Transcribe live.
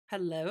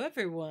Hello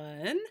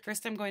everyone!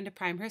 First I'm going to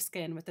prime her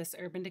skin with this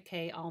Urban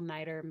Decay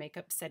All-Nighter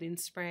Makeup Setting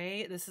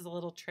Spray. This is a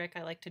little trick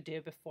I like to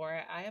do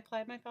before I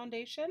apply my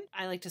foundation.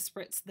 I like to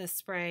spritz this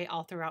spray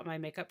all throughout my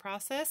makeup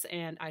process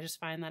and I just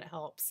find that it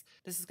helps.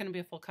 This is going to be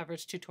a full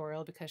coverage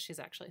tutorial because she's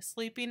actually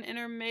sleeping in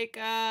her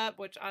makeup,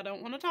 which I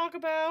don't want to talk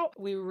about.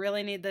 We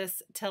really need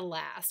this to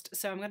last.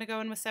 So I'm going to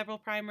go in with several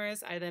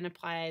primers. I then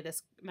apply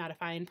this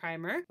mattifying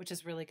primer, which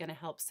is really going to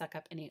help suck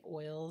up any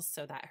oils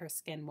so that her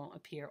skin won't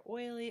appear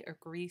oily or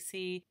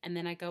greasy. And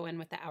then I go in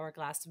with the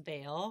Hourglass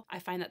Veil. I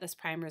find that this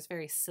primer is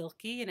very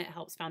silky and it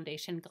helps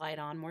foundation glide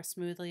on more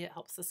smoothly. It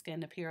helps the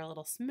skin appear a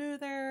little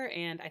smoother,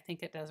 and I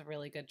think it does a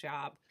really good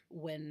job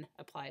when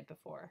applied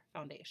before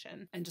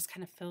foundation and just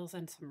kind of fills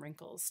in some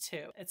wrinkles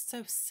too. It's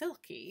so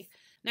silky.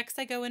 Next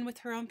I go in with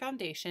her own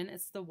foundation.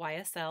 It's the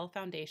YSL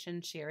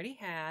foundation she already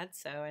had,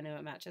 so I know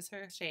it matches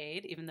her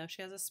shade. Even though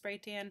she has a spray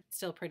tan,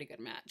 still a pretty good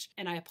match.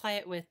 And I apply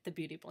it with the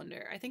Beauty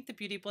Blender. I think the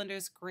Beauty Blender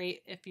is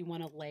great if you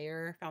want to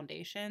layer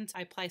foundations.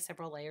 I apply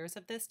several layers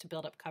of this to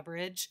build up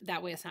coverage.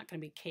 That way it's not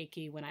going to be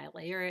cakey when I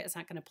layer it. It's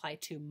not going to apply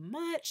too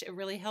much. It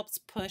really helps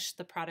push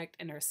the product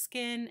in her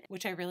skin,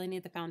 which I really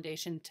need the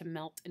foundation to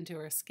melt into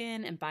her skin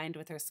and bind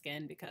with her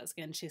skin because,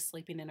 again, she's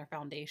sleeping in her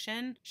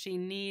foundation. She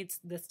needs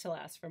this to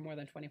last for more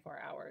than 24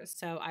 hours.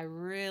 So I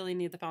really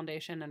need the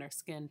foundation and her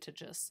skin to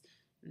just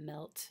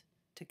melt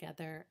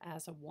together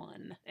as a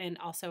one. And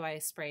also I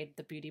sprayed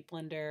the Beauty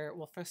Blender.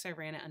 Well, first I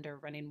ran it under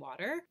running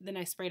water. Then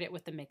I sprayed it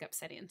with the makeup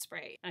setting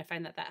spray. I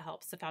find that that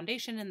helps the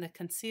foundation and the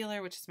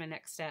concealer, which is my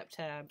next step,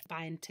 to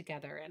bind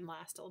together and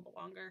last a little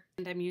longer.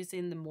 And I'm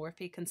using the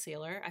Morphe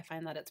concealer. I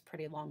find that it's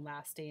pretty long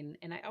lasting.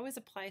 And I always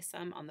apply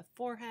some on the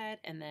forehead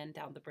and then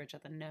down the bridge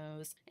of the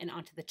nose and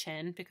onto the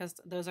chin because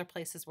those are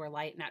places where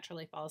light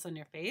naturally falls on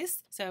your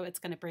face. So it's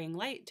going to bring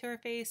light to her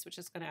face, which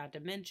is going to add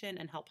dimension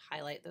and help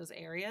highlight those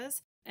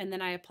areas. And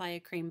then I apply a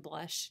cream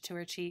blush to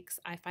her cheeks.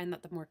 I find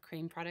that the more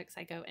cream products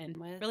I go in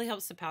with really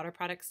helps the powder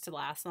products to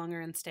last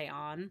longer and stay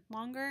on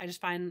longer. I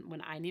just find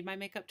when I need my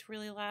makeup to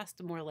really last,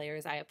 the more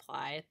layers I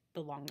apply,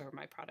 the longer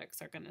my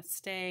products are going to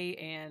stay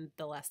and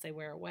the less they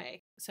wear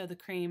away. So the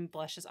cream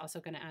blush is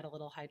also going to add a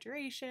little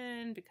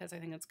hydration because I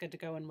think it's good to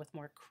go in with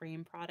more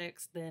cream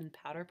products than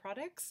powder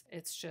products.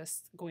 It's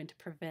just going to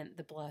prevent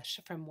the blush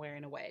from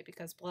wearing away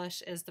because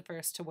blush is the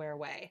first to wear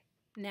away.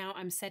 Now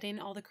I'm setting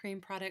all the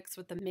cream products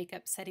with the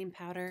makeup setting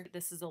powder.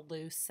 This is a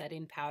loose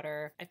setting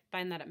powder. I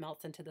find that it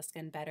melts into the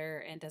skin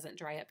better and doesn't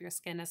dry up your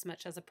skin as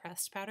much as a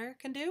pressed powder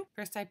can do.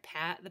 First I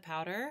pat the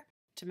powder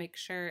to make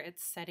sure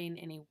it's setting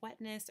any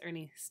wetness or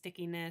any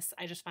stickiness.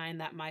 I just find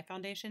that my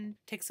foundation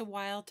takes a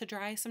while to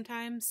dry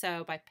sometimes,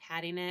 so by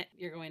patting it,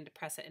 you're going to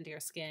press it into your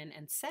skin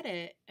and set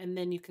it, and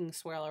then you can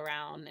swirl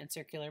around in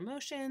circular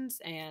motions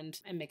and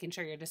making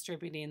sure you're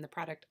distributing the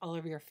product all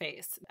over your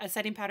face. A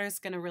setting powder is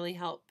going to really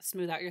help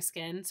smooth out your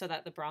skin so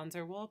that the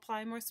bronzer will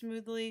apply more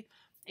smoothly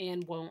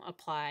and won't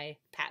apply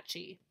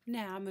patchy.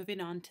 Now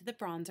moving on to the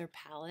bronzer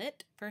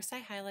palette. First I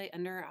highlight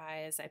under her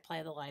eyes. I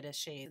apply the lightest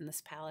shade in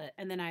this palette,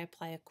 and then I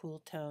apply a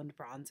cool toned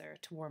bronzer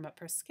to warm up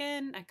her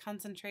skin. I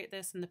concentrate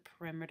this in the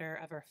perimeter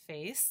of her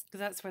face because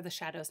that's where the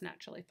shadows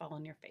naturally fall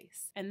on your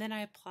face. And then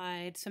I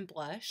applied some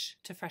blush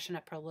to freshen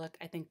up her look.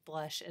 I think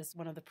blush is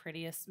one of the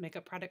prettiest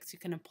makeup products you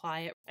can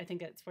apply. I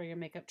think it's where your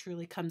makeup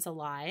truly comes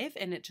alive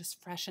and it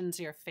just freshens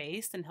your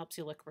face and helps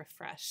you look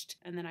refreshed.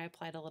 And then I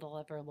applied a little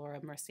of her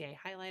Laura Mercier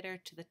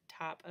highlighter to the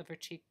top of her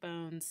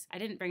cheekbones. I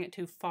didn't bring it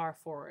too far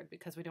forward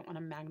because we don't want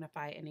to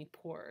magnify any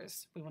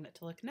pores. We want it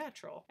to look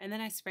natural. And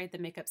then I sprayed the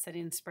makeup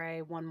setting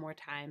spray one more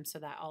time so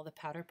that all the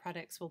powder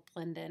products will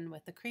blend in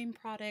with the cream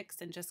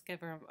products and just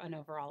give her an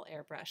overall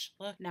airbrush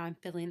look. Now I'm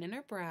filling in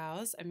her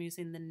brows. I'm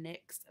using the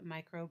NYX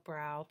Micro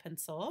Brow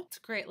Pencil. It's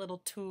a great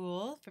little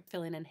tool for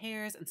filling in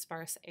hairs and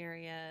sparse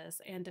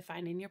areas and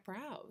defining your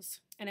brows.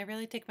 And I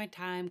really take my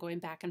time going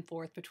back and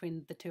forth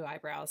between the two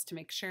eyebrows to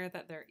make sure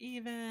that they're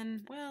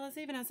even, well, as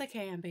even as they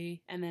can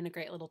be. And then a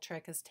great little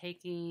trick is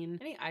taking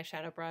any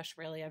eyeshadow brush,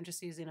 really. I'm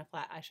just using a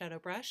flat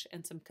eyeshadow brush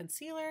and some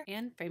concealer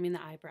and framing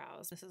the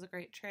eyebrows. This is a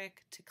great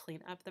trick to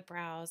clean up the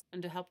brows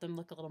and to help them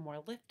look a little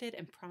more lifted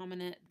and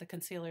prominent. The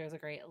concealer is a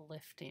great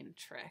lifting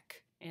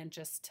trick and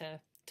just to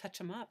touch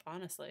them up,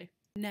 honestly.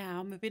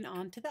 Now, moving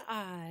on to the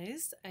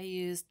eyes, I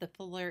used the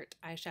Flirt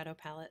eyeshadow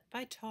palette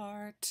by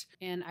Tarte,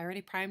 and I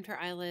already primed her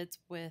eyelids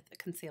with a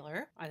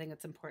concealer. I think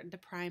it's important to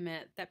prime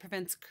it. That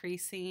prevents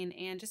creasing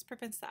and just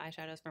prevents the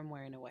eyeshadows from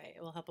wearing away.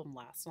 It will help them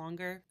last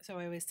longer. So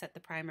I always set the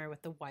primer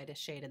with the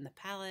whitest shade in the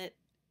palette.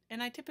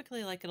 And I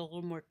typically like it a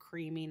little more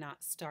creamy,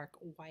 not stark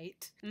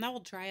white. And that will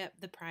dry up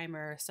the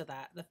primer so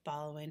that the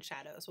following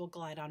shadows will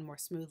glide on more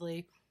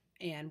smoothly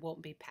and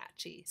won't be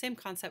patchy. Same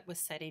concept with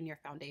setting your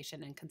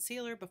foundation and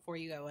concealer before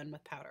you go in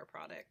with powder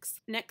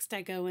products. Next,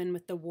 I go in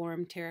with the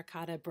warm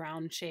terracotta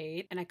brown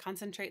shade, and I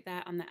concentrate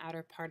that on the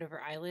outer part of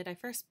her eyelid. I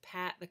first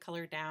pat the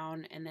color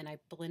down, and then I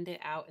blend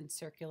it out in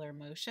circular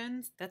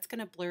motions. That's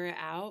gonna blur it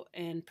out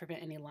and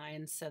prevent any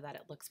lines so that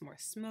it looks more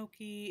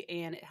smoky,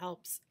 and it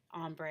helps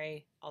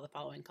ombre all the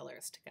following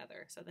colors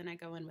together. So then I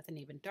go in with an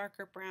even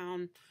darker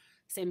brown,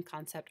 Same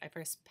concept. I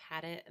first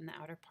pat it in the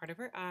outer part of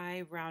her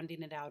eye,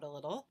 rounding it out a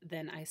little.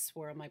 Then I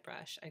swirl my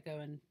brush. I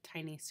go in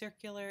tiny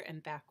circular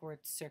and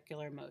backwards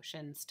circular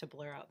motions to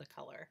blur out the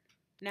color.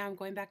 Now I'm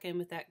going back in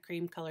with that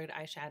cream colored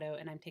eyeshadow,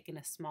 and I'm taking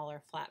a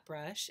smaller flat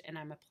brush and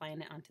I'm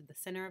applying it onto the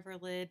center of her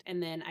lid,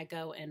 and then I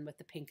go in with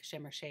the pink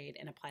shimmer shade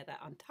and apply that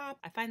on top.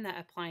 I find that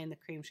applying the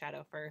cream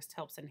shadow first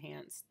helps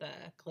enhance the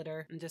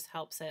glitter and just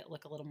helps it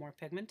look a little more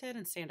pigmented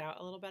and stand out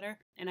a little better.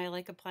 And I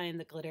like applying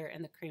the glitter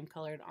and the cream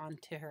colored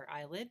onto her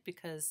eyelid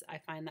because I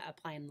find that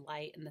applying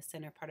light in the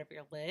center part of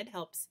your lid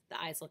helps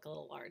the eyes look a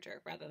little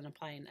larger rather than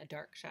applying a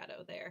dark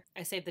shadow there.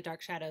 I save the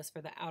dark shadows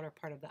for the outer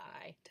part of the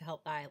eye to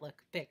help the eye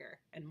look bigger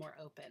and more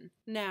open.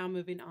 Now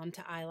moving on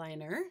to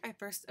eyeliner. I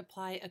first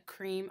apply a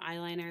cream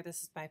eyeliner.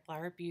 This is by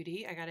Flower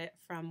Beauty. I got it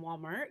from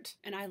Walmart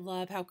and I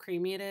love how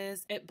creamy it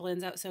is. It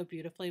blends out so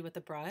beautifully with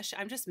the brush.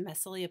 I'm just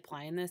messily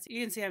applying this.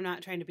 You can see I'm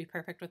not trying to be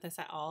perfect with this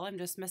at all. I'm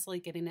just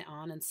messily getting it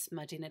on and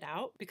smudging it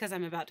out because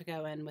I'm about to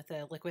go in with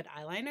a liquid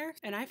eyeliner.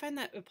 And I find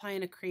that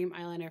applying a cream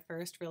eyeliner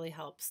first really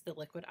helps the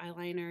liquid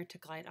eyeliner to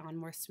glide on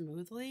more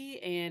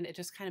smoothly, and it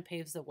just kind of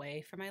paves the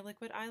way for my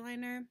liquid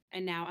eyeliner.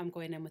 And now I'm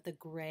going in with a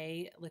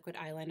gray liquid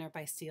eyeliner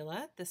by Stila.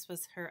 This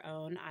was her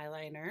own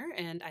eyeliner,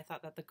 and I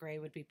thought that the gray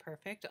would be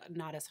perfect,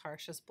 not as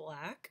harsh as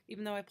black.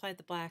 Even though I applied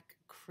the black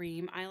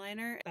cream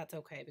eyeliner, that's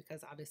okay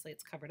because obviously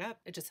it's covered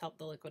up. It just helped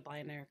the liquid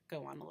liner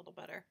go on a little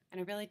better.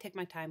 And I really take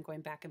my time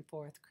going back and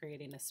forth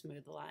creating a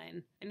smooth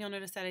line. And you'll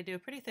notice that I do a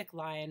pretty thick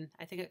line.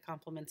 I think it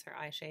complements her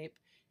eye shape.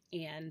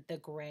 And the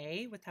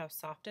gray, with how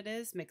soft it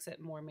is, makes it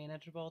more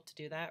manageable to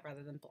do that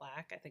rather than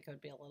black. I think it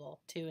would be a little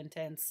too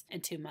intense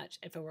and too much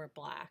if it were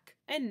black.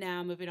 And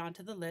now moving on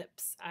to the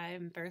lips.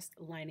 I'm first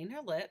lining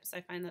her lips.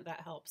 I find that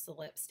that helps the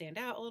lips stand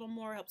out a little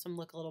more, helps them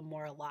look a little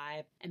more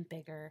alive and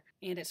bigger.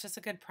 And it's just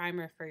a good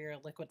primer for your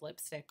liquid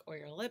lipstick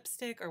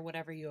or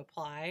whatever you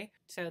apply.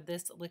 So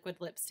this liquid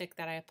lipstick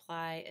that I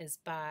apply is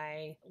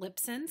by Lip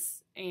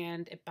Sense,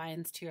 and it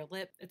binds to your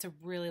lip. It's a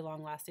really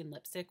long lasting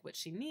lipstick, which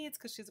she needs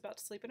because she's about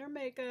to sleep in her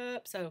makeup.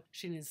 So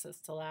she needs this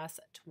to last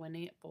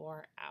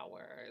 24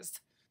 hours.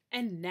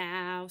 And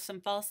now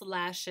some false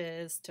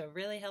lashes to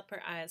really help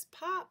her eyes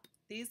pop.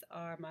 These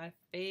are my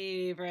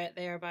favorite.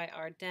 They are by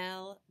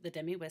Ardell, the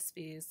Demi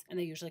Wispies, and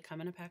they usually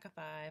come in a pack of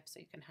 5, so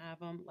you can have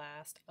them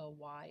last a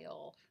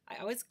while. I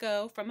always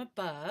go from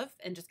above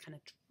and just kind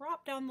of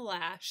drop down the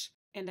lash.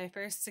 And I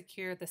first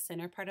secure the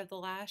center part of the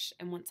lash,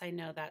 and once I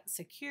know that's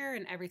secure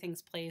and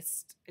everything's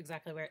placed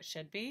exactly where it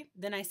should be,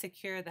 then I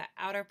secure the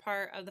outer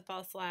part of the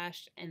false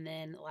lash, and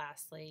then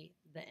lastly,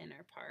 the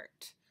inner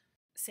part.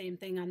 Same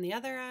thing on the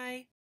other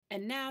eye.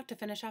 And now to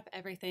finish off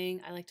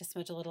everything, I like to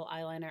smudge a little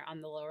eyeliner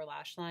on the lower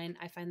lash line.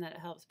 I find that it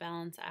helps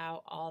balance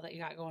out all that you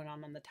got going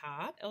on the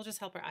top. It'll just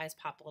help her eyes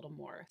pop a little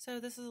more.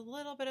 So this is a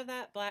little bit of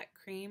that black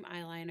cream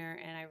eyeliner,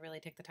 and I really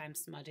take the time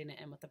smudging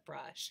it in with a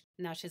brush.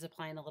 Now she's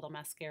applying a little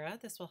mascara.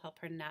 This will help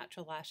her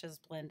natural lashes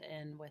blend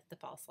in with the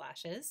false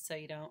lashes, so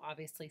you don't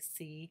obviously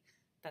see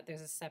that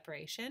there's a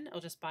separation. It'll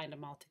just bind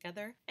them all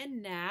together.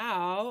 And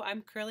now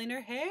I'm curling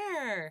her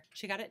hair.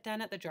 She got it done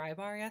at the dry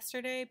bar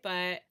yesterday,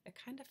 but it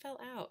kind of fell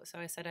out. So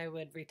I said I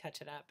would retouch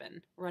it up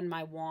and run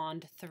my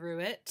wand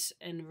through it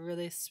and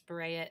really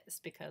spray it. It's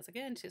because,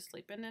 again, she's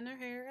sleeping in her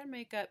hair and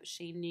makeup.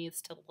 She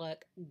needs to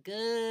look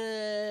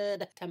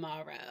good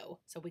tomorrow.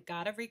 So we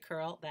gotta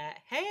recurl that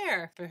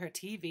hair for her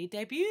TV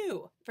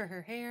debut. For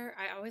her hair,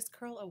 I always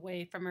curl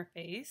away from her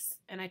face,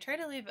 and I try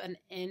to leave an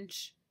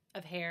inch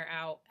of hair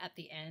out at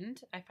the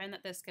end. I find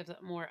that this gives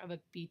it more of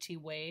a beachy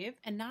wave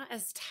and not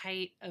as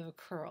tight of a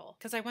curl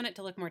because I want it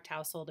to look more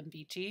tousled and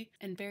beachy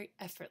and very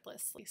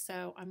effortlessly.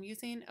 So I'm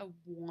using I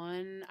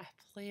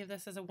believe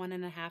this is a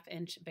 1.5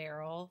 inch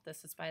barrel.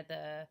 This is by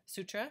the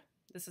Sutra.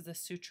 This is the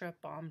Sutra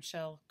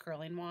Bombshell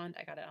Curling Wand.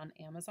 I got it on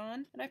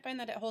Amazon, and I find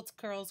that it holds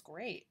curls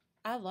great.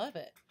 I love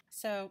it.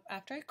 So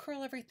after I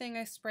curl everything,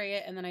 I spray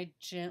it, and then I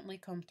gently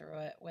comb through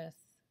it with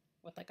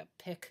like a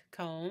pick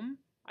comb.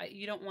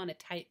 You don't want a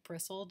tight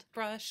bristled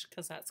brush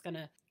because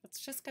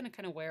it's just gonna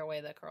kind of wear away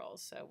the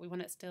curls. So we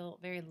want it still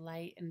very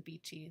light and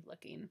beachy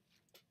looking.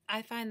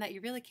 I find that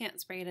you really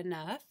can't spray it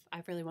enough.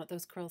 I really want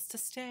those curls to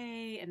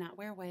stay and not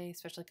wear away,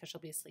 especially because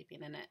she'll be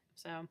sleeping in it.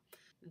 So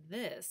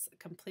this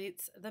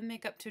completes the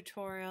makeup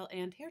tutorial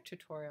and hair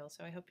tutorial.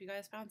 So I hope you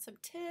guys found some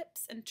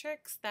tips and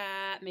tricks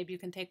that maybe you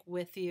can take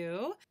with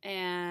you.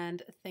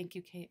 And thank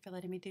you, Kate, for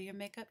letting me do your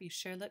makeup. You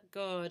sure look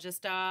gorgeous,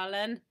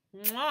 darling.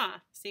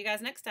 Mwah! See you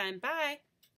guys next time. Bye!